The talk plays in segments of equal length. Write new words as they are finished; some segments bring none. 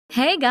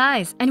Hey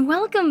guys, and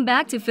welcome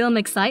back to Film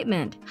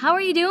Excitement. How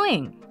are you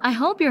doing? I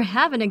hope you're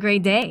having a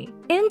great day.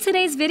 In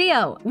today's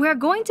video, we're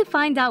going to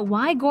find out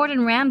why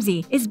Gordon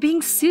Ramsay is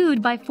being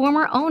sued by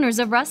former owners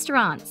of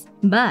restaurants.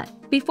 But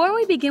before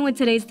we begin with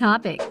today's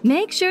topic,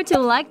 make sure to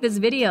like this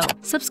video,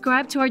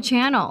 subscribe to our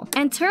channel,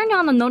 and turn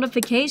on the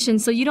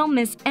notifications so you don't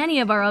miss any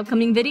of our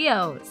upcoming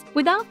videos.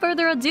 Without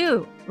further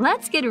ado,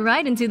 let's get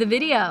right into the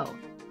video.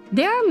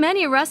 There are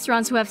many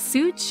restaurants who have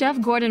sued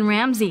Chef Gordon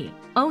Ramsay.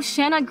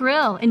 Oceana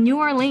Grill in New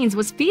Orleans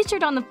was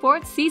featured on the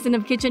 4th season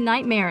of Kitchen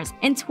Nightmares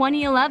in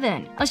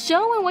 2011, a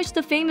show in which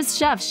the famous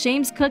chef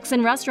shames cooks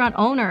and restaurant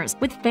owners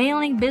with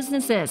failing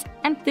businesses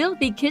and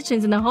filthy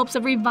kitchens in the hopes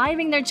of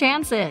reviving their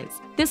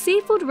chances. The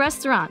seafood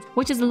restaurant,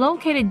 which is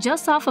located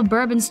just off of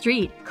Bourbon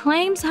Street,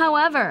 claims,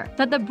 however,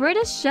 that the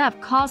British chef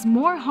caused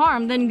more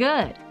harm than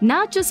good,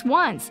 not just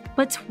once,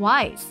 but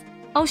twice.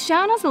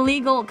 Oceana's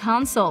legal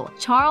counsel,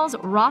 Charles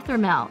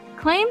Rothermel,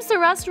 claims the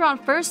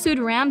restaurant first sued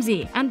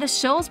Ramsay and the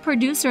show's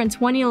producer in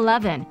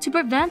 2011 to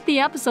prevent the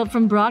episode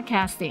from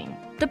broadcasting.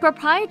 The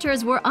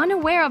proprietors were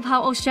unaware of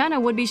how Oceana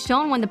would be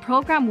shown when the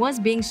program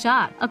was being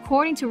shot,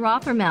 according to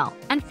Rothermel,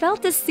 and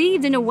felt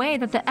deceived in a way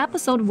that the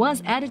episode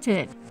was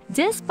edited.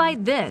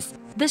 Despite this,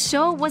 the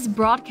show was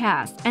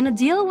broadcast, and a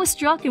deal was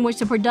struck in which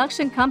the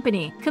production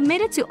company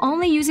committed to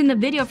only using the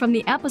video from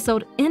the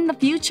episode in the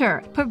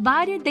future,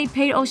 provided they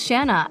paid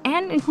Oceana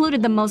and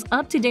included the most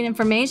up-to-date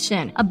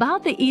information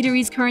about the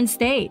eatery's current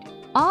state.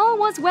 All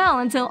was well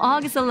until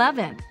August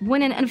 11th,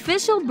 when an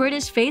official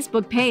British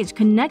Facebook page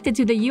connected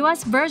to the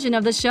US version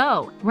of the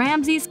show,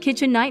 Ramsay's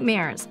Kitchen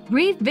Nightmares,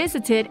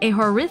 revisited a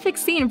horrific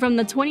scene from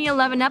the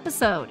 2011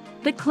 episode.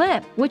 The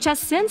clip, which has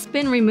since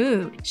been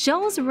removed,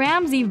 shows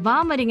Ramsay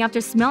vomiting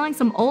after smelling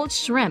some old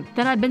shrimp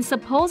that had been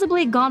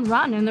supposedly gone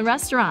rotten in the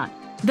restaurant.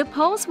 The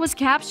post was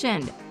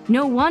captioned,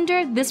 "No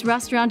wonder this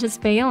restaurant is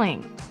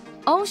failing."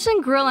 Ocean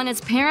Grill and its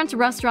parent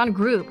restaurant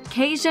group,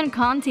 Cajun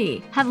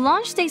Conti, have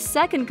launched a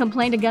second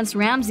complaint against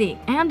Ramsay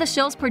and the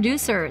show's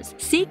producers,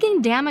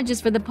 seeking damages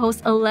for the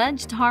post's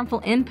alleged harmful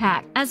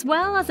impact, as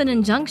well as an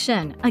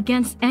injunction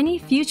against any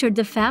future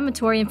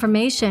defamatory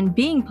information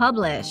being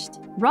published.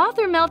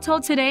 Rothermel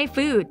told Today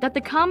Food that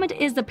the comment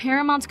is the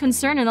paramount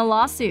concern in the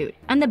lawsuit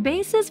and the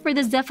basis for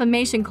this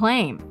defamation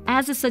claim,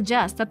 as it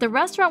suggests that the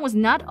restaurant was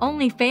not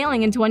only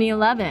failing in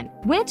 2011,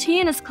 which he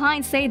and his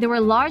clients say they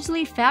were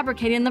largely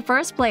fabricated in the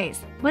first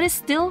place, but is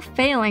still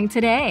failing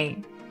today.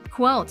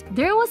 Quote,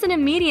 "There was an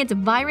immediate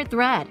viral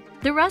thread.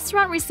 The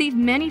restaurant received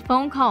many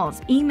phone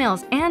calls,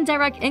 emails, and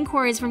direct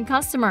inquiries from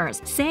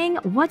customers saying,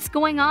 'What's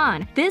going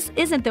on? This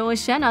isn't the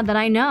Oceana that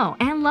I know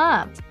and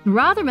loved.'"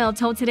 Rothermel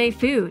told Today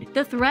Food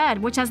the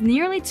thread, which has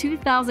nearly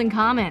 2,000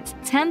 comments,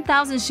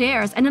 10,000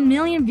 shares, and 1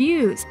 million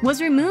views,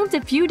 was removed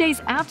a few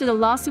days after the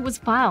lawsuit was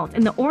filed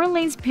in the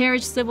Orleans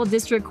Parish Civil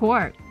District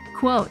Court.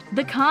 Quote,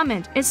 "The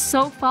comment is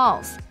so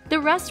false. The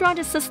restaurant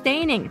is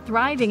sustaining,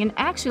 thriving, and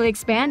actually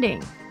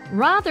expanding."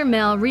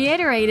 Rothermel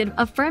reiterated,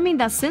 affirming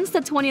that since the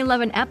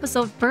 2011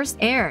 episode first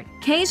aired,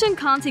 Cajun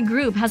Conti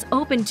Group has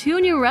opened 2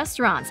 new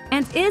restaurants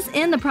and is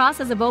in the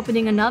process of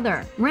opening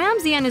another.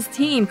 Ramsay and his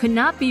team could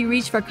not be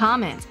reached for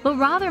comment, but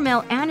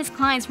Rothermel and his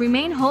clients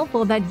remain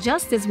hopeful that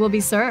justice will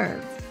be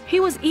served. He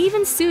was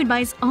even sued by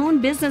his own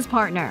business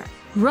partner.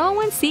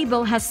 Rowan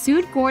Siebel has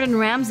sued Gordon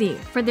Ramsay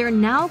for their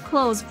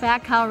now-closed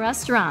Fat Cow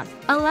restaurant,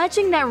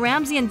 alleging that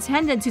Ramsay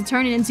intended to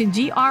turn it into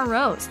GR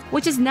Roast,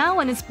 which is now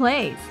in its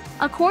place.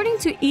 According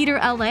to Eater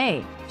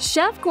LA,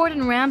 Chef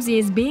Gordon Ramsay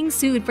is being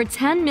sued for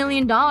 $10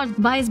 million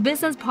by his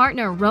business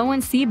partner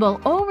Rowan Siebel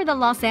over the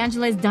Los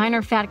Angeles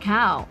diner Fat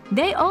Cow.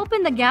 They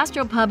opened the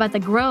gastropub at the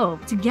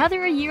Grove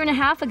together a year and a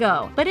half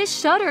ago, but it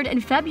shuttered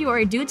in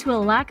February due to a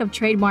lack of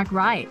trademark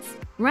rights.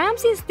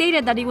 Ramsay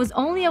stated that he was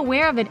only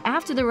aware of it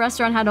after the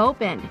restaurant had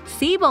opened.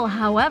 Siebel,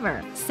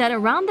 however, said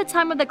around the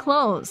time of the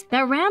close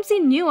that Ramsay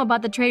knew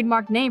about the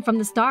trademark name from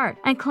the start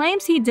and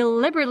claims he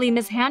deliberately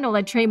mishandled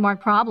a trademark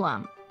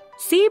problem.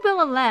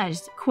 Siebel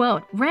alleged,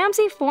 quote,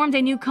 "Ramsay formed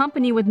a new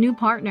company with new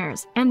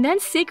partners and then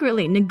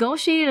secretly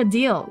negotiated a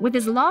deal with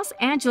his Los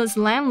Angeles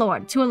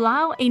landlord to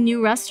allow a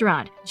new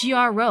restaurant,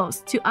 GR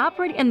Roast, to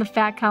operate in the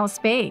Fat Cow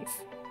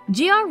space."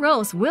 GR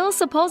Roast will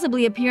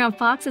supposedly appear on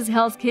Fox's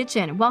Hell's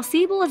Kitchen, while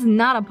Siebel is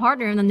not a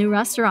partner in the new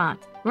restaurant.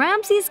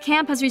 Ramsay's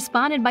camp has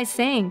responded by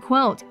saying,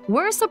 quote,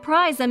 "We're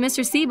surprised that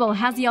Mr. Siebel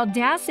has the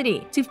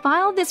audacity to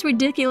file this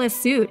ridiculous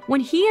suit when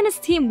he and his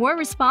team were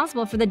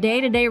responsible for the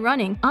day-to-day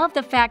running of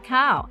the Fat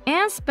Cow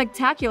and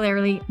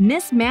spectacularly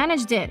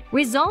mismanaged it,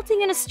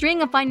 resulting in a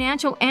string of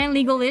financial and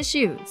legal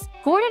issues."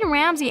 Gordon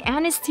Ramsay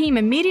and his team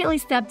immediately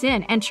stepped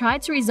in and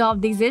tried to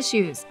resolve these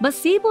issues, but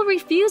Siebel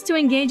refused to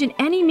engage in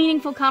any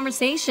meaningful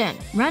conversation,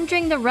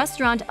 rendering the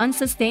restaurant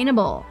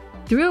unsustainable.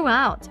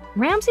 Throughout,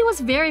 Ramsay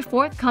was very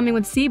forthcoming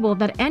with Siebel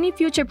that any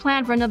future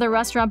plan for another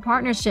restaurant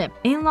partnership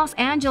in Los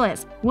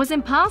Angeles was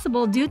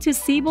impossible due to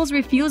Siebel's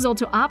refusal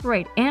to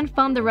operate and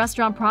fund the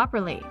restaurant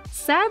properly,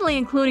 sadly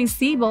including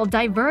Siebel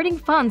diverting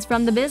funds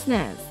from the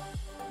business.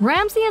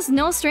 Ramsay is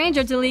no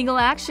stranger to legal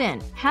action,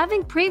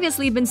 having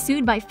previously been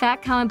sued by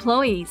Fat Cow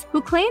employees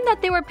who claimed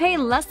that they were paid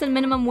less than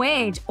minimum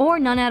wage or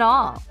none at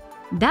all.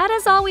 That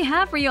is all we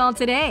have for you all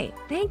today.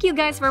 Thank you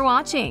guys for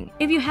watching.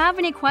 If you have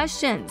any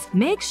questions,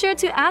 make sure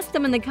to ask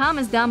them in the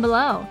comments down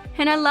below,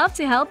 and I'd love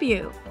to help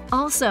you.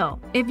 Also,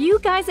 if you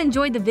guys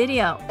enjoyed the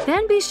video,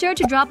 then be sure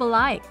to drop a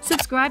like,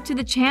 subscribe to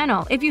the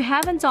channel if you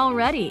haven't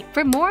already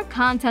for more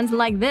content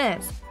like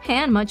this,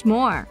 and much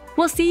more.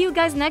 We'll see you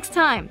guys next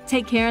time.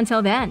 Take care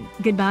until then.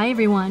 Goodbye,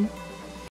 everyone.